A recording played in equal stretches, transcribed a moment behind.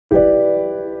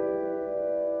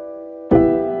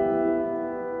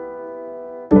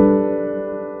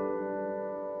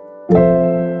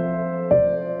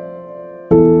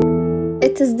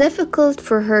It is difficult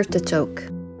for her to talk.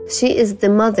 She is the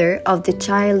mother of the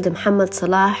child Muhammad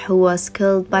Salah, who was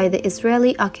killed by the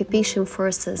Israeli occupation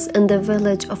forces in the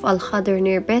village of Al-Khadr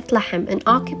near Bethlehem in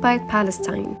occupied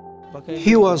Palestine.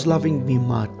 He was loving me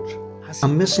much.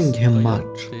 I'm missing him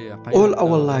much. All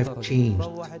our life changed.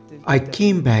 I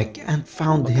came back and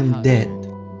found him dead.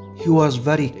 He was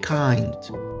very kind.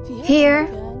 Here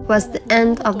was the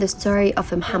end of the story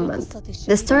of Muhammad,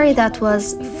 the story that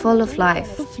was full of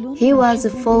life. He was a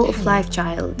full of life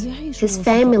child. His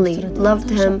family loved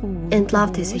him and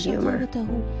loved his humor.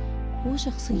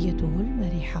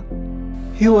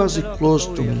 He was close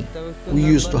to me. We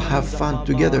used to have fun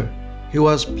together. He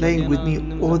was playing with me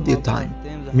all the time.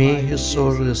 May his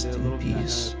soul rest in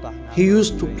peace. He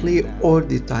used to play all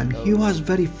the time. He was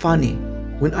very funny.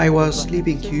 When I was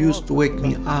sleeping, he used to wake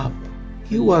me up.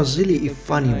 He was really a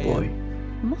funny boy.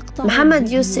 Muhammad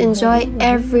used to enjoy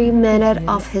every minute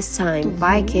of his time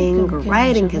biking or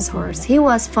riding his horse. He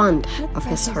was fond of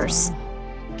his horse.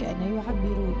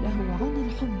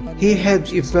 He had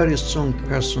a very strong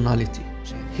personality.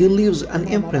 He leaves an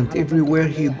imprint everywhere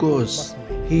he goes.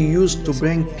 He used to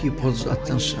bring people's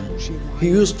attention. He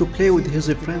used to play with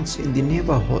his friends in the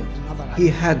neighborhood. He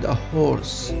had a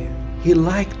horse. He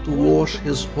liked to wash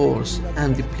his horse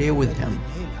and play with him.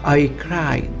 I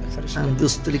cried and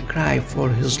still cry for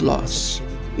his loss.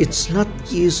 It's not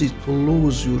easy to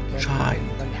lose your child.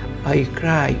 I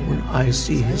cry when I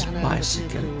see his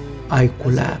bicycle. I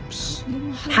collapse.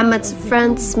 Muhammad's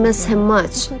friends miss him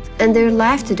much, and their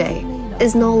life today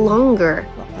is no longer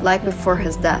like before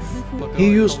his death.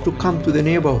 He used to come to the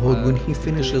neighborhood when he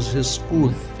finishes his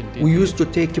school. We used to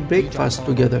take breakfast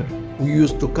together. We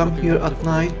used to come here at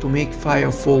night to make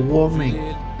fire for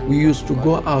warming. We used to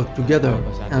go out together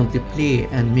and play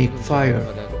and make fire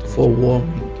for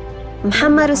warming.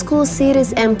 Muhammad's school seat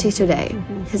is empty today.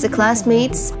 His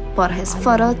classmates bought his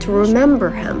photo to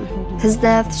remember him. His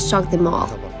death shocked them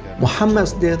all.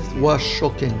 Muhammad's death was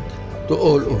shocking to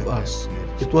all of us.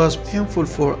 It was painful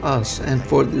for us and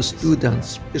for the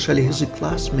students, especially his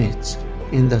classmates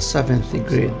in the 7th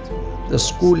grade. The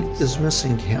school is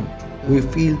missing him. We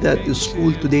feel that the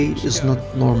school today is not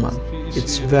normal.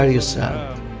 It's very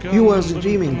sad. He was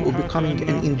dreaming of becoming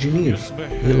an engineer.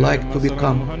 He liked to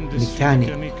become a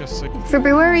mechanic.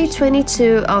 February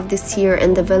 22 of this year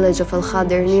in the village of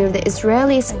Al-Khadr near the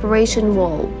Israeli separation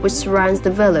wall which surrounds the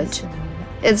village,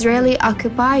 Israeli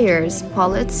occupiers,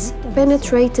 bullets,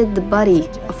 penetrated the body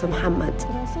of Muhammad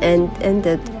and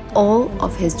ended all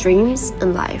of his dreams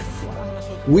in life.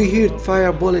 We heard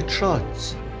fire bullet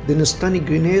shots, then stun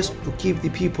grenades to keep the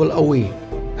people away.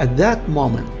 At that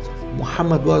moment,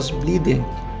 Muhammad was bleeding,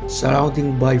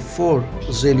 surrounded by 4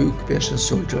 Israeli occupation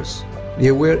soldiers.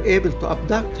 They were able to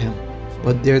abduct him,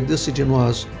 but their decision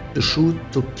was to shoot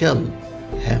to kill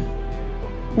him.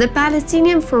 The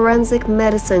Palestinian forensic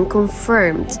medicine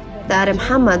confirmed that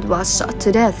Muhammad was shot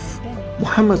to death.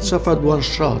 Muhammad suffered one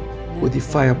shot with a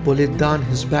fire bullet down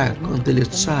his back on the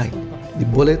left side. The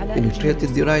bullet penetrated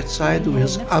the right side of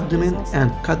his abdomen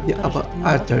and cut the upper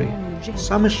artery.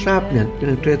 Some shrapnel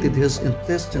penetrated his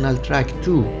intestinal tract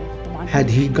too. Had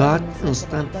he got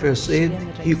instant first aid,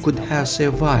 he could have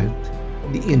survived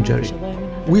the injury.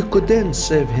 We couldn't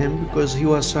save him because he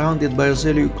was surrounded by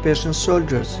Israeli occupation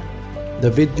soldiers.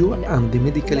 The video and the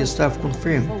medical staff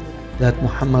confirmed that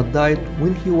Muhammad died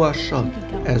when he was shot,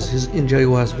 as his injury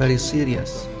was very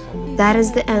serious. That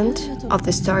is the end of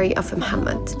the story of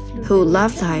Muhammad, who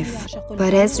loved life,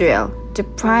 but Israel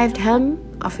deprived him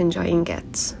of enjoying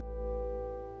it.